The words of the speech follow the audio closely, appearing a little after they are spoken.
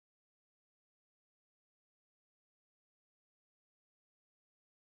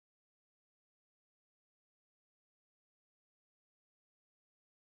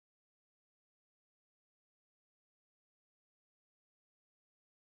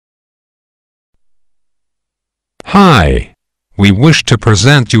Hi! We wish to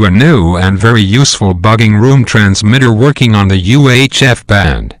present you a new and very useful bugging room transmitter working on the UHF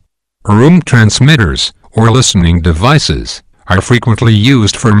band. Room transmitters, or listening devices, are frequently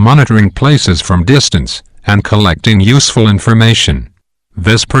used for monitoring places from distance and collecting useful information.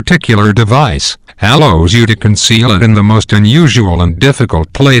 This particular device allows you to conceal it in the most unusual and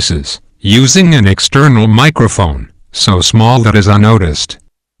difficult places, using an external microphone, so small that it is unnoticed.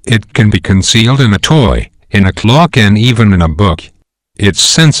 It can be concealed in a toy, in a clock, and even in a book. Its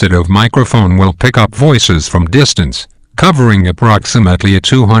sensitive microphone will pick up voices from distance, covering approximately a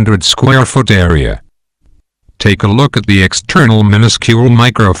 200 square foot area. Take a look at the external minuscule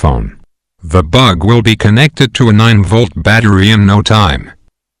microphone. The bug will be connected to a 9-volt battery in no time.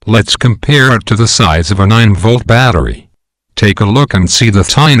 Let's compare it to the size of a 9-volt battery. Take a look and see the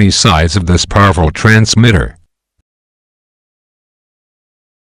tiny size of this powerful transmitter.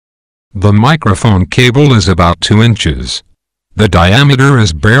 The microphone cable is about 2 inches. The diameter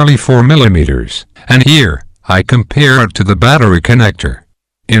is barely 4 millimeters, and here, I compare it to the battery connector.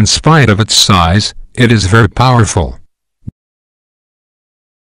 In spite of its size, it is very powerful.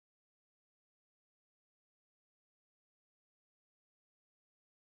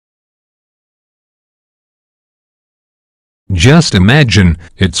 Just imagine,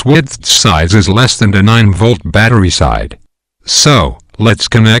 its width size is less than the 9-volt battery side. So, let's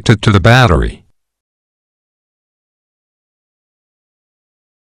connect it to the battery.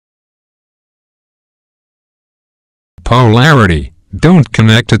 Polarity. Don't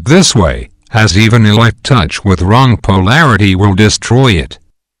connect it this way, as even a light touch with wrong polarity will destroy it.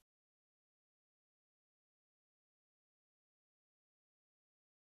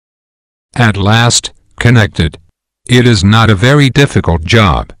 At last, connected. It is not a very difficult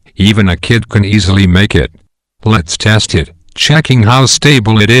job, even a kid can easily make it. Let's test it, checking how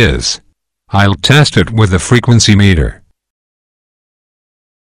stable it is. I'll test it with a frequency meter.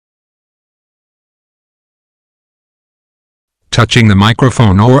 Touching the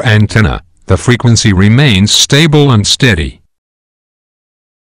microphone or antenna, the frequency remains stable and steady.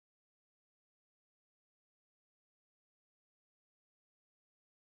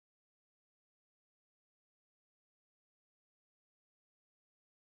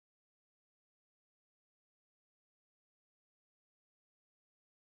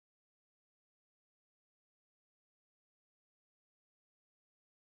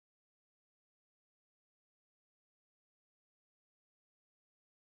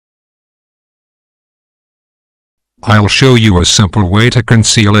 I'll show you a simple way to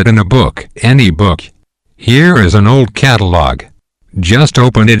conceal it in a book, any book. Here is an old catalog. Just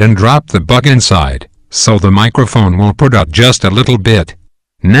open it and drop the bug inside, so the microphone will put out just a little bit.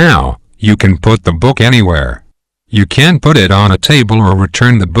 Now, you can put the book anywhere. You can put it on a table or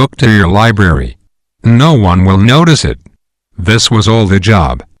return the book to your library. No one will notice it. This was all the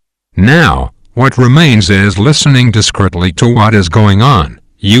job. Now, what remains is listening discreetly to what is going on,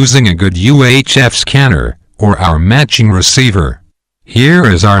 using a good UHF scanner, or our matching receiver. Here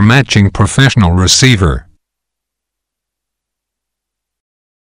is our matching professional receiver.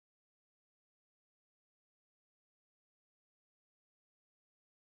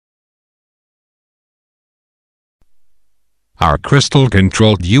 Our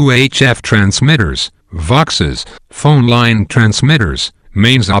crystal-controlled UHF transmitters, VOXes, phone line transmitters,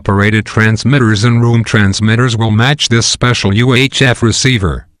 mains-operated transmitters and room transmitters will match this special UHF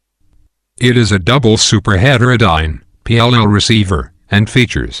receiver. It is a double super heterodyne, PLL receiver, and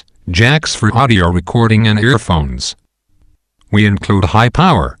features jacks for audio recording and earphones. We include high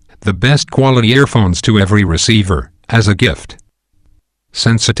power, the best quality earphones to every receiver, as a gift.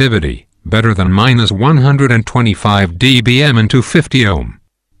 Sensitivity, better than -125 dBm and 250 ohm.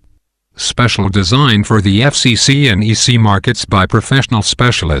 Special design for the FCC and EC markets by professional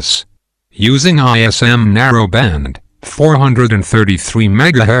specialists. Using ISM narrowband, 433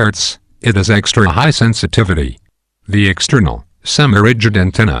 MHz, it has extra high sensitivity. The external, semi-rigid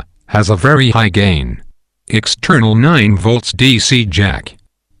antenna, has a very high gain. External 9 volts DC jack.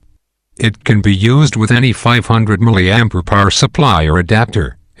 It can be used with any 500 mA power supply or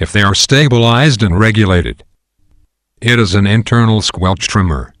adapter, if they are stabilized and regulated. It is an internal squelch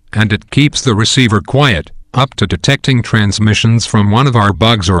trimmer, and it keeps the receiver quiet, up to detecting transmissions from one of our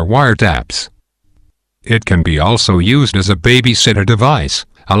bugs or wiretaps. It can be also used as a babysitter device,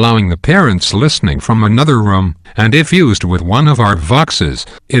 allowing the parents listening from another room, and if used with one of our VOXes,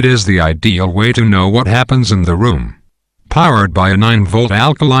 it is the ideal way to know what happens in the room. Powered by a 9-volt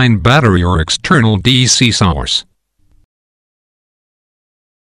alkaline battery or external DC source.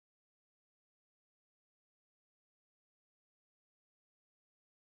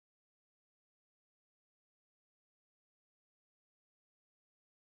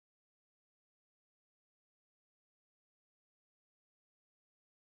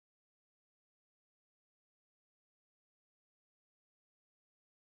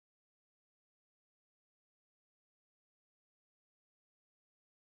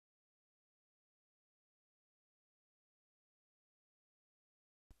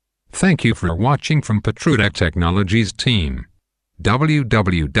 Thank you for watching from Petrudec Technologies team.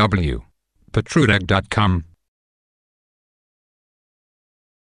 www.petrudec.com